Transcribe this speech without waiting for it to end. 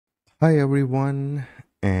Hi everyone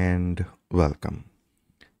and welcome.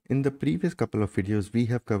 In the previous couple of videos, we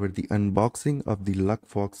have covered the unboxing of the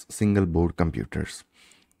LUCKFOX single board computers.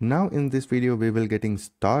 Now in this video, we will getting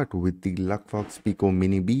start with the LUCKFOX Pico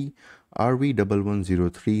Mini B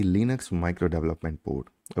RV1103 Linux micro development board.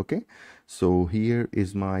 Okay, so here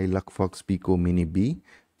is my LUCKFOX Pico Mini B,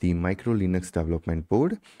 the micro Linux development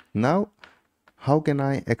board. Now how can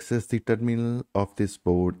I access the terminal of this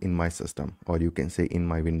board in my system, or you can say in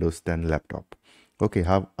my Windows 10 laptop? Okay,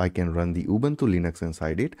 how I can run the Ubuntu Linux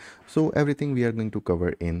inside it. So everything we are going to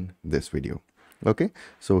cover in this video. Okay,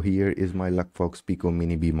 so here is my LUCKFOX Pico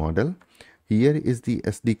Mini B model. Here is the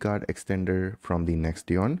SD card extender from the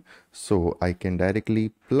Nextion. So I can directly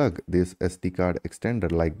plug this SD card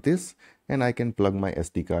extender like this, and I can plug my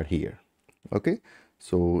SD card here. Okay,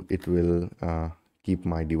 so it will keep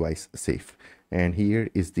my device safe. And here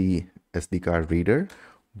is the SD card reader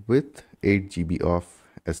with 8 GB of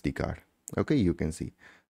SD card. Okay, you can see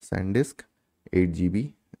SanDisk 8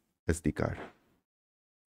 GB SD card.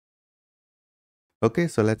 Okay,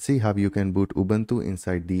 so let's see how you can boot Ubuntu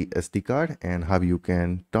inside the SD card and how you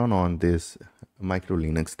can turn on this micro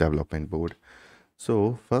Linux development board.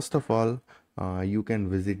 So first of all, you can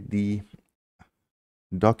visit the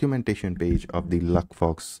documentation page of the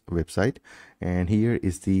LUCKFOX website, and here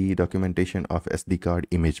is the documentation of SD card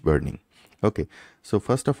image burning. Okay, so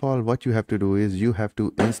first of all, what you have to do is you have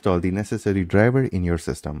to install the necessary driver in your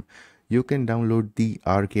system. You can download the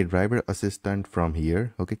RK driver assistant from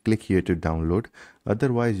here. Okay, click here to download.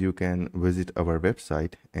 Otherwise, you can visit our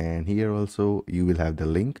website, and here also you will have the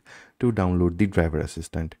link to download the driver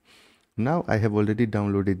assistant. Now I have already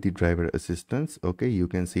downloaded the driver assistance. Okay, you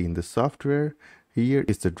can see in the software, here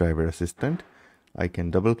is the driver assistant. I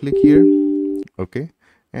can double click here. Okay,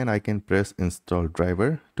 and I can press install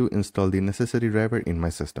driver to install the necessary driver in my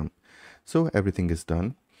system. So everything is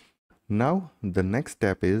done. Now the next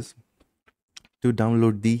step is to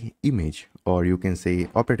download the image, or you can say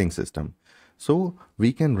operating system. So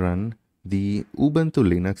we can run the Ubuntu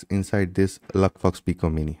Linux inside this LUCKFOX Pico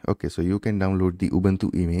Mini. Okay, so you can download the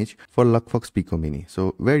Ubuntu image for LUCKFOX Pico Mini.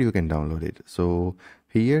 So where you can download it? So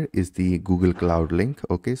here is the Google Cloud link.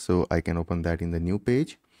 Okay, so I can open that in the new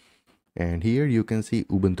page, and here you can see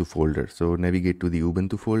Ubuntu folder. So navigate to the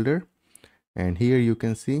Ubuntu folder, and here you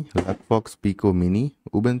can see LUCKFOX Pico Mini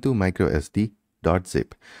Ubuntu MicroSD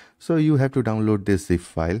 .zip. So you have to download this zip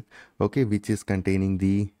file, okay, which is containing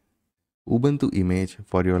the Ubuntu image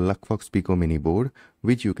for your LUCKFOX Pico Mini board,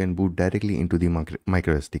 which you can boot directly into the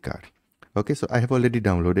microSD card. Okay, so I have already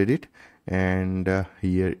downloaded it, and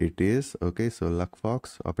here it is. Okay, so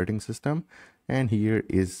LUCKFOX operating system, and here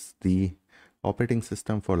is the operating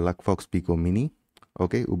system for LUCKFOX Pico Mini.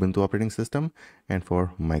 Okay, Ubuntu operating system, and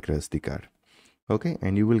for microSD card. Okay,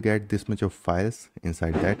 and you will get this much of files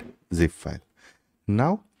inside that zip file.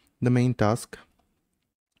 Now the main task.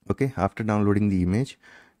 Okay, after downloading the image,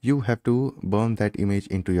 you have to burn that image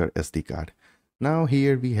into your SD card. Now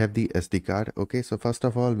here we have the SD card. Okay, so first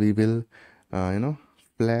of all we will we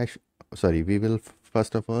will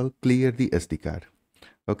first of all clear the SD card.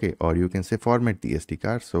 Okay, or you can say format the SD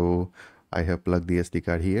card. So I have plugged the SD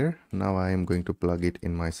card here. Now I am going to plug it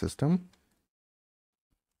in my system.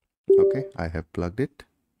 Okay, I have plugged it,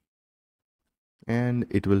 and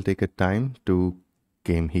it will take a time to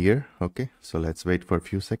came here. Okay, so let's wait for a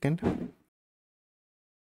few seconds.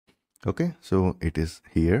 Okay, so it is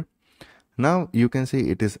here. Now you can see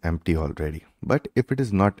it is empty already, but if it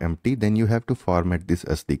is not empty, then you have to format this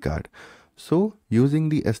SD card. So using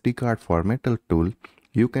the SD card formatter tool,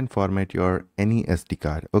 you can format your any SD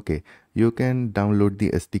card. Okay, you can download the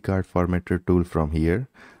SD card formatter tool from here.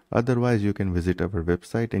 Otherwise, you can visit our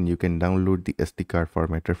website and you can download the SD card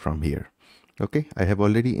formatter from here. Okay, I have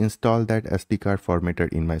already installed that SD card formatter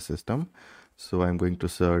in my system. So I'm going to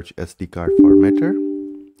search SD card formatter.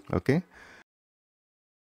 Okay.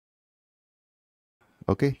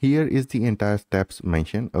 Okay, here is the entire steps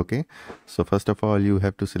mentioned. Okay, so first of all, you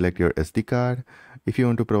have to select your SD card. If you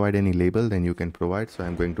want to provide any label, then you can provide. So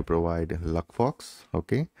I'm going to provide LUCKFOX.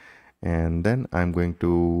 Okay, and then I'm going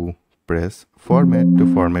to press format to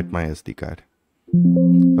format my SD card.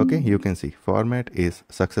 Okay, you can see format is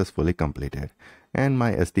successfully completed and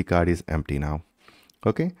my SD card is empty now.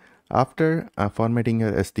 Okay, after formatting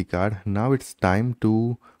your SD card, now it's time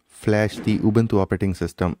to flash the Ubuntu operating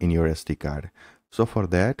system in your SD card. So for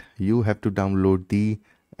that, you have to download the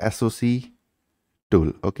SOC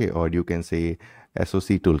tool. Okay, or you can say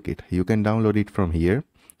SOC toolkit. You can download it from here.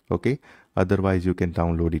 Okay, otherwise you can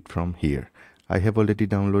download it from here. I have already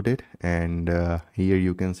downloaded, and here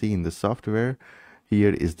you can see in the software,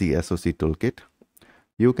 here is the SOC toolkit.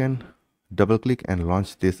 You can double click and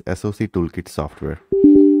launch this SoC toolkit software.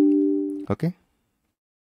 Okay,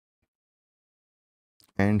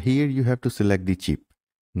 and here you have to select the chip.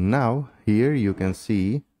 Now here you can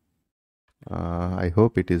see, I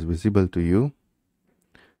hope it is visible to you.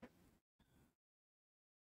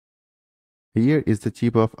 Here is the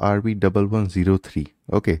chip of RV1103.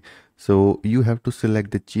 Okay, so you have to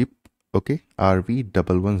select the chip, okay,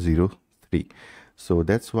 RV1103. So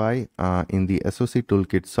that's why in the SoC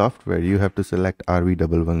toolkit software you have to select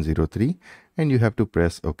RV1103 and you have to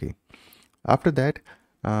press OK. After that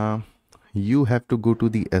you have to go to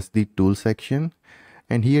the SD tool section,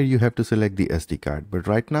 and here you have to select the SD card. But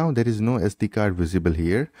right now there is no SD card visible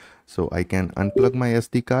here, so I can unplug my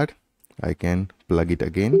SD card. I can plug it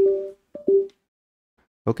again.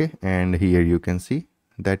 Okay, and here you can see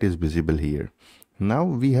that is visible here. Now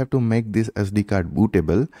we have to make this SD card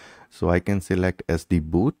bootable, so I can select SD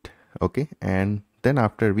boot. Okay, and then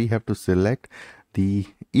after we have to select the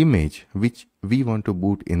image which we want to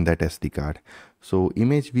boot in that SD card. So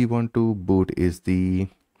image we want to boot is the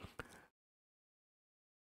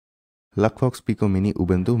LUCKFOX Pico Mini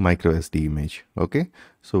Ubuntu MicroSD image. Okay,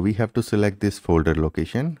 so we have to select this folder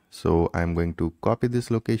location. So I'm going to copy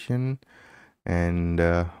this location, and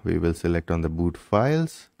we will select on the boot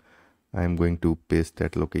files. I'm going to paste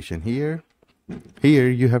that location here. Here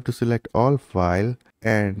you have to select all file,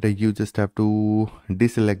 and you just have to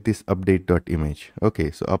deselect this update.image.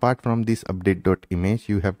 Okay, so apart from this update.image,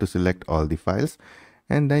 you have to select all the files,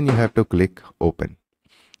 and then you have to click open.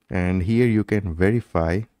 And here you can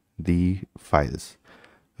verify the files.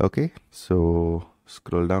 Okay, so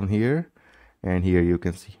scroll down here, and here you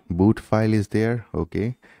can see boot file is there.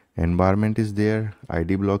 Okay, environment is there,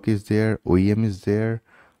 ID block is there, OEM is there,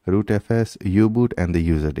 rootfs, uboot, and the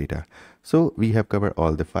user data. So we have covered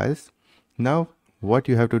all the files. Now what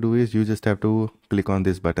you have to do is you just have to click on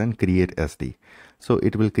this button, create SD. So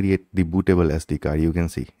it will create the bootable SD card. You can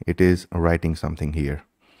see it is writing something here.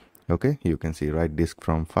 Okay, you can see write disk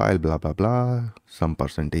from file blah blah blah, some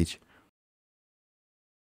percentage.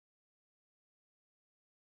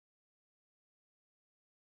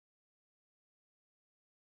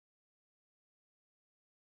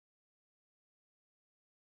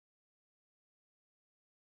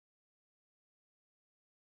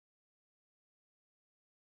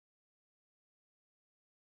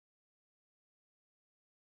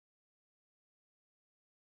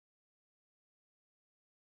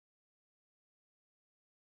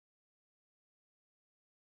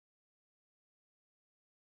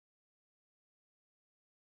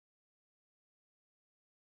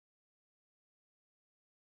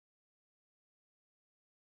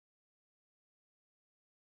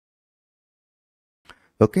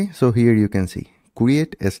 Okay, so here you can see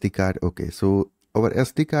create SD card. Okay, so our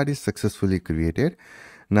SD card is successfully created.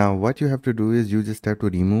 Now what you have to do is you just have to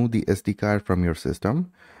remove the SD card from your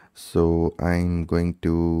system. So I'm going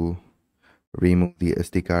to remove the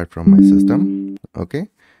SD card from my system. Okay,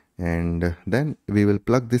 and then we will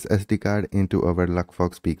plug this SD card into our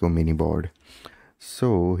LUCKFOX Pico mini board.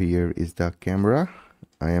 So here is the camera.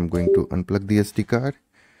 I am going to unplug the SD card,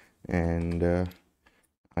 and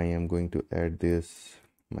I am going to add this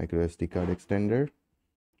MicroSD card extender,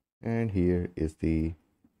 and here is the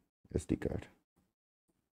SD card.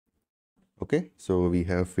 Okay, so we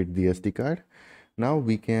have fit the SD card. Now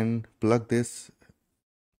we can plug this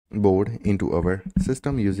board into our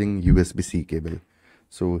system using USB-C cable.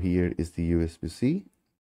 So here is the USB-C.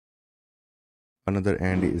 Another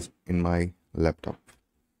end is in my laptop.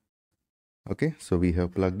 Okay, so we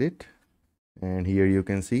have plugged it, and here you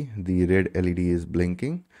can see the red LED is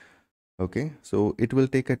blinking. Okay, so it will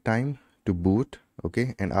take a time to boot.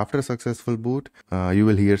 Okay, and after successful boot you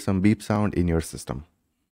will hear some beep sound in your system.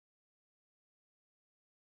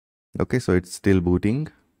 Okay, so it's still booting,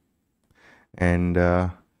 and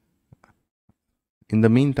in the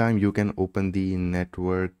meantime you can open the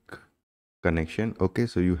network connection. Okay,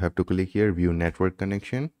 so you have to click here, view network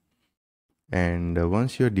connection, and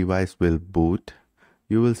once your device will boot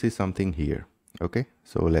you will see something here. Okay,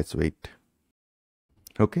 so let's wait.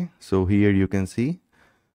 Okay, so here you can see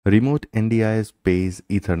remote NDIS based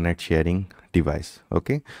Ethernet sharing device.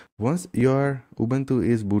 Okay, once your Ubuntu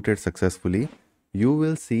is booted successfully, you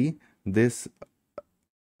will see this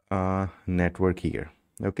network here.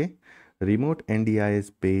 Okay, remote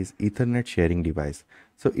NDIS based Ethernet sharing device.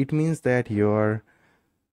 So it means that your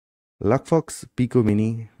LUCKFOX Pico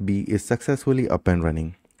Mini B is successfully up and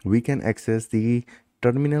running. We can access the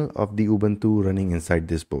terminal of the Ubuntu running inside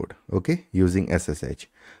this board, okay, using SSH.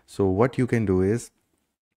 So what you can do is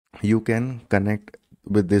you can connect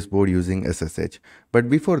with this board using SSH. But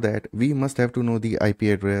before that, we must have to know the IP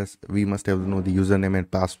address. We must have to know the username and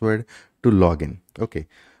password to log in. Okay,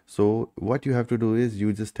 so what you have to do is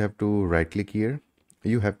you just have to right click here.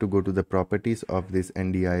 You have to go to the properties of this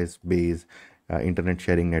NDIS base internet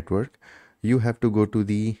sharing network. You have to go to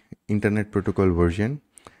the internet protocol version,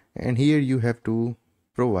 and here you have to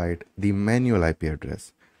provide the manual IP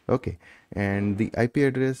address. Okay, and the IP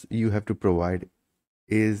address you have to provide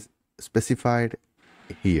is specified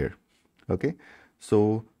here. Okay,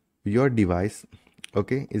 so your device,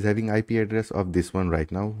 okay, is having IP address of this one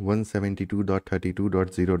right now,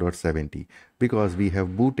 172.32.0.70, because we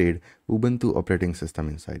have booted Ubuntu operating system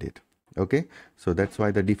inside it. Okay, so that's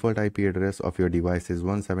why the default IP address of your device is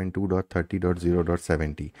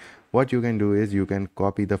 172.30.0.70. What you can do is you can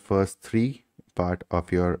copy the first three part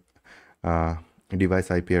of your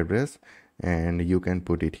device IP address and you can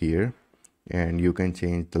put it here, and you can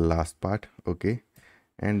change the last part. Okay,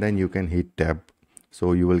 and then you can hit tab,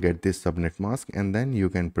 so you will get this subnet mask, and then you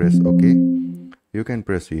can press OK, you can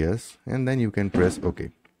press yes, and then you can press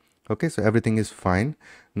OK. Okay, so everything is fine.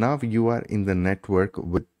 Now you are in the network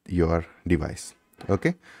with your device.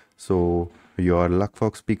 Okay, so your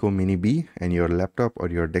LUCKFOX Pico Mini B and your laptop or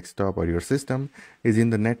your desktop or your system is in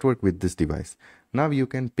the network with this device. Now you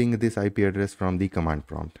can ping this IP address from the command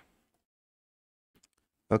prompt.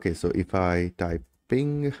 Okay, so if I type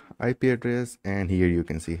ping IP address, and here you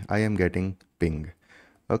can see I am getting ping.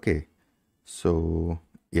 Okay, so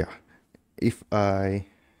yeah, if I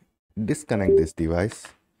disconnect this device,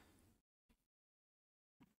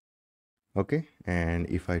 okay, and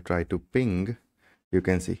if I try to ping, you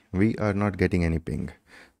can see we are not getting any ping.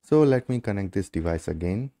 So let me connect this device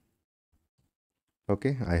again.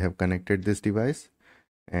 Okay, I have connected this device,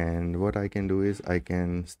 and what I can do is I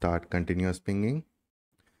can start continuous pinging.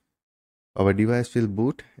 Our device will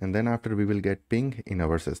boot, and then after we will get ping in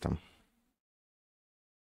our system.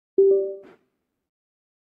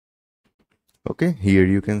 Okay, here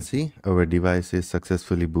you can see our device is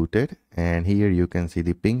successfully booted, and here you can see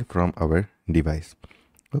the ping from our device.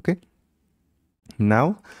 Okay,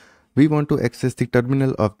 now we want to access the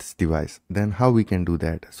terminal of this device. Then how we can do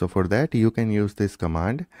that? So for that you can use this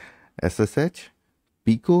command SSH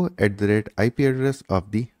Pico @IP address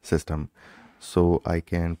of the system. So I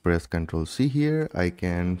can press Ctrl C here, I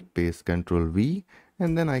can paste Ctrl V,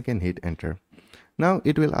 and then I can hit enter. Now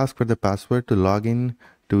it will ask for the password to log in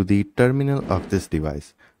to the terminal of this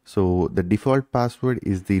device. So the default password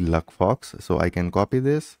is the LUCKFOX. So I can copy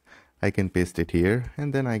this, I can paste it here,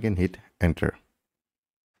 and then I can hit enter.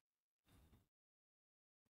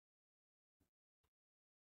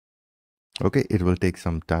 Okay, it will take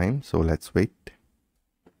some time, so let's wait.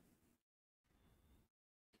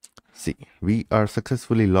 See, we are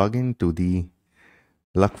successfully logged into the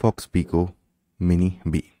LUCKFOX Pico Mini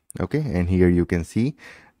B. Okay, and here you can see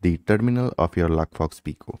the terminal of your LUCKFOX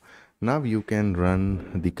Pico. Now you can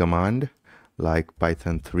run the command like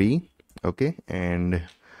Python 3. Okay, and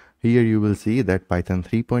here you will see that Python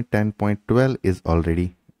 3.10.12 is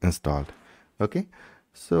already installed. Okay,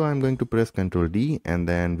 so I'm going to press Ctrl D, and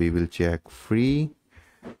then we will check free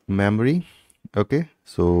memory. Okay,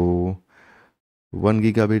 so 1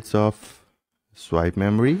 gigabits of swipe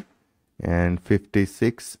memory and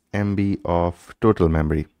 56 MB of total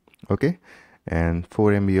memory. Okay, and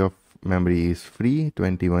 4 MB of memory is free,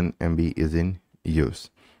 21 MB is in use.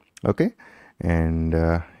 Okay, and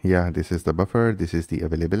yeah, this is the buffer, this is the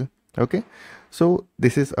available. Okay, so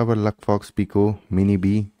this is our LUCKFOX Pico Mini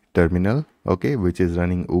B terminal, okay, which is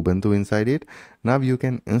running Ubuntu inside it. Now you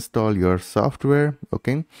can install your software.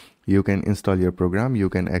 Okay, you can install your program, you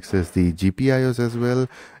can access the GPIOs as well,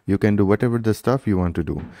 you can do whatever the stuff you want to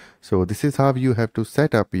do. So this is how you have to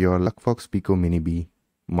set up your LUCKFOX Pico Mini B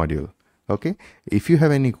module. Okay, if you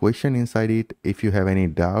have any question inside it, if you have any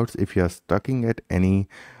doubts, if you are stuck at any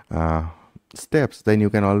steps, then you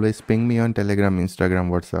can always ping me on Telegram, Instagram,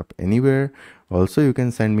 WhatsApp, anywhere. Also you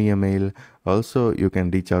can send me a mail, also you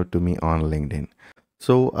can reach out to me on LinkedIn.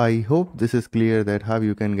 So I hope this is clear that how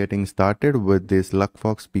you can getting started with this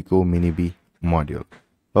LUCKFOX Pico Mini B module.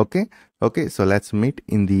 Okay, so let's meet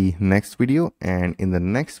in the next video, and in the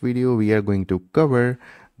next video we are going to cover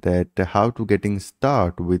that how to getting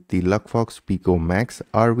start with the LUCKFOX Pico Max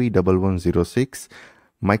RV1106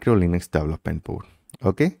 Micro Linux development board.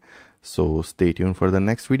 Okay, so stay tuned for the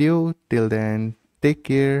next video. Till then, take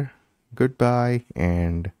care, goodbye,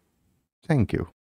 and thank you.